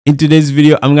In today's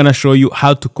video, I'm going to show you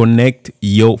how to connect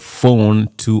your phone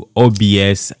to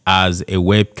OBS as a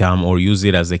webcam or use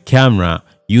it as a camera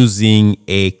using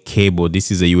a cable. This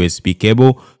is a USB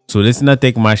cable. So let's not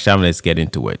take much time. Let's get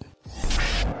into it.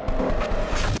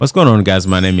 What's going on, guys?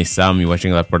 My name is Sam. You're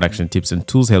watching live production tips and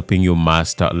tools helping you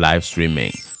master live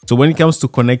streaming. So when it comes to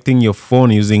connecting your phone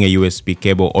using a USB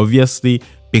cable, obviously,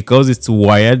 because it's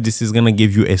wired, this is going to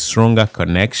give you a stronger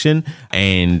connection.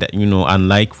 And,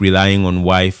 unlike relying on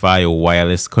Wi-Fi or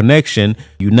wireless connection,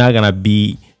 you're not going to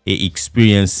be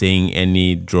experiencing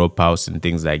any dropouts and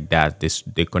things like that.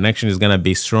 The connection is going to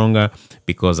be stronger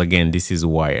because, again, this is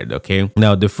wired. Okay,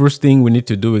 now the first thing we need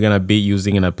to do, we're going to be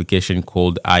using an application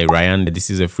called iRyan. This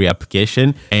is a free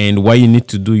application, and what you need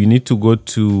to do, you need to go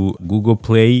to Google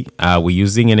Play. We're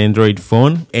using an Android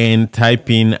phone, and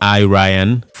type in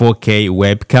iRyan 4K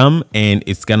webcam, and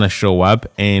it's gonna show up.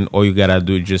 And all you gotta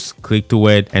do is just click to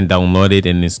it and download it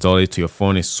and install it to your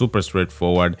phone. It's super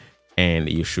straightforward, and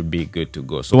you should be good to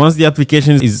go. So once the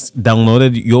application is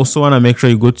downloaded, you also want to make sure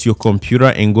you go to your computer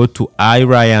and go to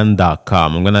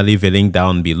iryan.com. I'm going to leave a link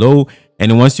down below.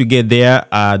 And once you get there,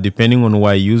 depending on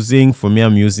what you're using, for me,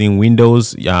 I'm using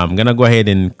Windows. I'm going to go ahead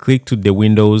and click to the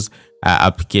Windows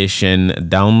application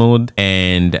download,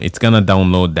 and it's going to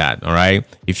download that. All right.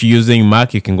 If you're using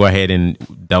Mac, you can go ahead and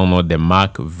download the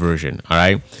Mac version. All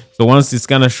right. So once it's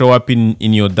going to show up in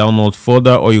your download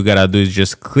folder, all you got to do is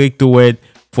just click to it,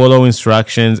 follow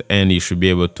instructions, and you should be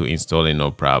able to install it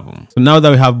no problem. So now that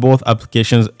we have both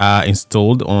applications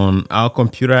installed on our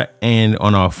computer and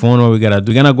on our phone, what we gotta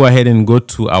do, we're gonna go ahead and go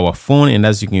to our phone, and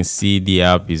as you can see, the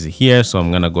app is here. So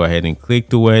I'm gonna go ahead and click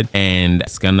to it, and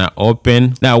it's gonna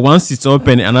open. Now once it's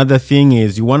open, another thing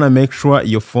is you want to make sure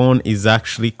your phone is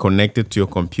actually connected to your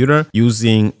computer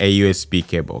using a USB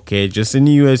cable. Okay, just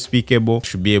any USB cable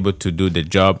should be able to do the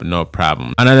job no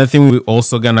problem. Another thing, we're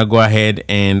also gonna go ahead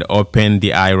and open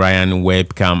the iRyan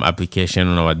webcam application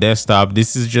on our desktop.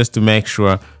 This is just to make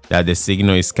sure that the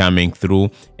signal is coming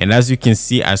through, and as you can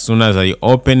see, as soon as I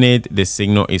open it, the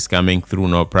signal is coming through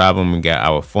no problem. We got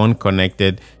our phone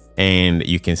connected, and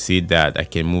you can see that I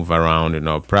can move around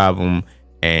no problem,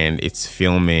 and it's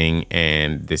filming,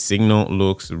 and the signal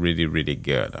looks really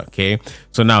good. Okay,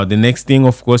 so now the next thing,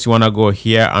 of course, you want to go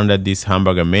here under this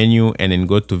hamburger menu and then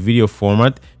go to video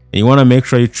format. And you want to make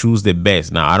sure you choose the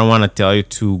best. Now, I don't want to tell you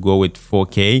to go with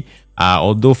 4K,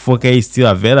 although 4K is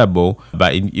still available.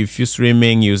 But if you're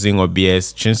streaming using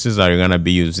OBS, chances are you're going to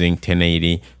be using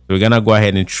 1080. So we're going to go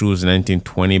ahead and choose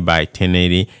 1920 by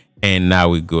 1080. And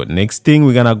now we're good. Next thing,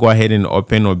 we're going to go ahead and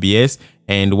open OBS.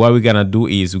 And what we're going to do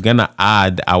is we're going to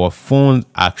add our phone,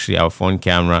 actually our phone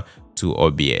camera, to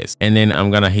OBS. And then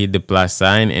I'm going to hit the plus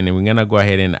sign. And then we're going to go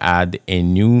ahead and add a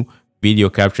new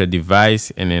video capture device,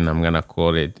 and then I'm gonna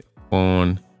call it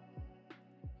phone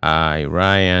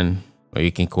iRyan, or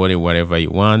you can call it whatever you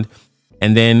want.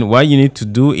 And then what you need to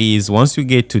do is, once you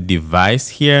get to device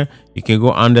here, you can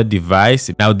go under device.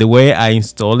 Now the way I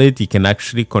install it, you can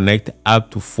actually connect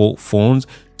up to 4 phones.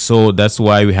 So that's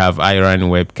why we have iRyan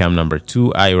webcam number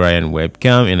 2, iRyan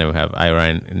webcam, and then we have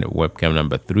iRyan webcam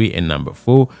number 3 and number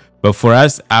 4. But for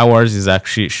us, ours is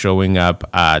actually showing up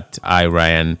at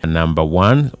iRyan number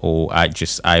 1, or at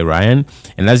just iRyan.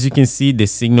 And as you can see, the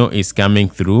signal is coming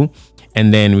through.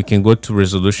 And then we can go to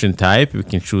resolution type. We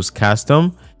can choose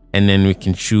custom, and then we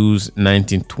can choose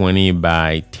 1920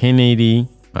 by 1080.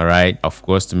 All right, of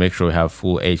course, to make sure we have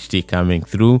full HD coming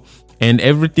through. And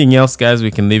everything else, guys,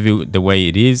 we can leave it the way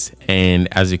it is. And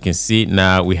as you can see,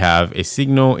 now we have a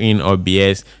signal in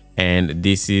OBS, and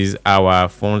this is our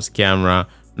phone's camera.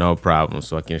 No problem.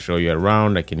 So I can show you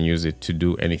around. I can use it to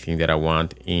do anything that I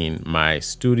want in my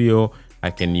studio. I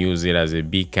can use it as a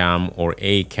B cam or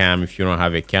A cam. If you don't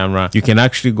have a camera, you can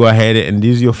actually go ahead and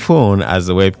use your phone as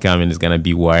a webcam, and it's going to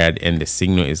be wired, and the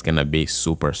signal is going to be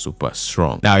super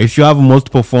strong. Now, if you have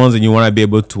multiple phones and you want to be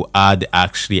able to add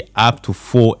actually up to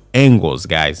 4 angles,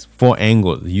 guys, 4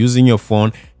 angles using your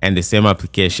phone and the same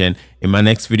application, in my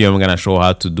next video, I'm going to show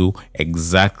how to do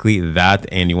exactly that.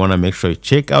 And you want to make sure you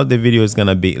check out the video. It's going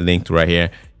to be linked right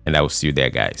here, and I will see you there,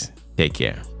 guys. Take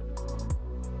care.